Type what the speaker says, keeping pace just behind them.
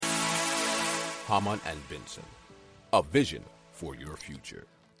Hamann and Benson, a vision for your future.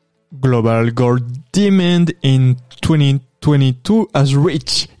 Global gold demand in 2022 has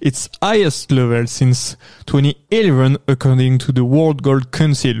reached its highest level since 2011, according to the World Gold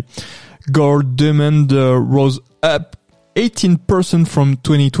Council. Gold demand rose up 18% from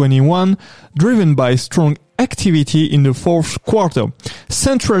 2021, driven by strong activity in the fourth quarter.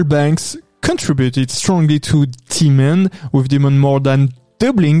 Central banks contributed strongly to demand, with demand more than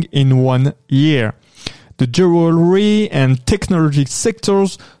doubling in 1 year. The jewelry and technology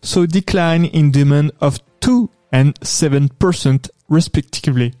sectors saw a decline in demand of 2 and 7%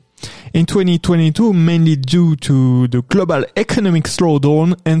 respectively. In 2022, mainly due to the global economic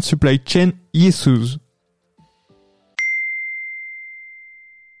slowdown and supply chain issues.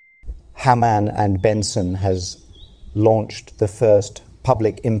 Hamann and Benson has launched the first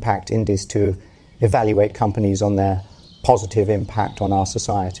public impact index to evaluate companies on their positive impact on our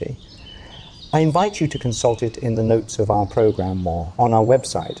society. I invite you to consult it in the notes of our program or on our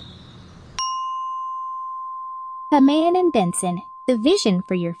website. Hamann and Benson, the vision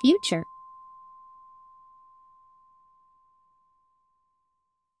for your future.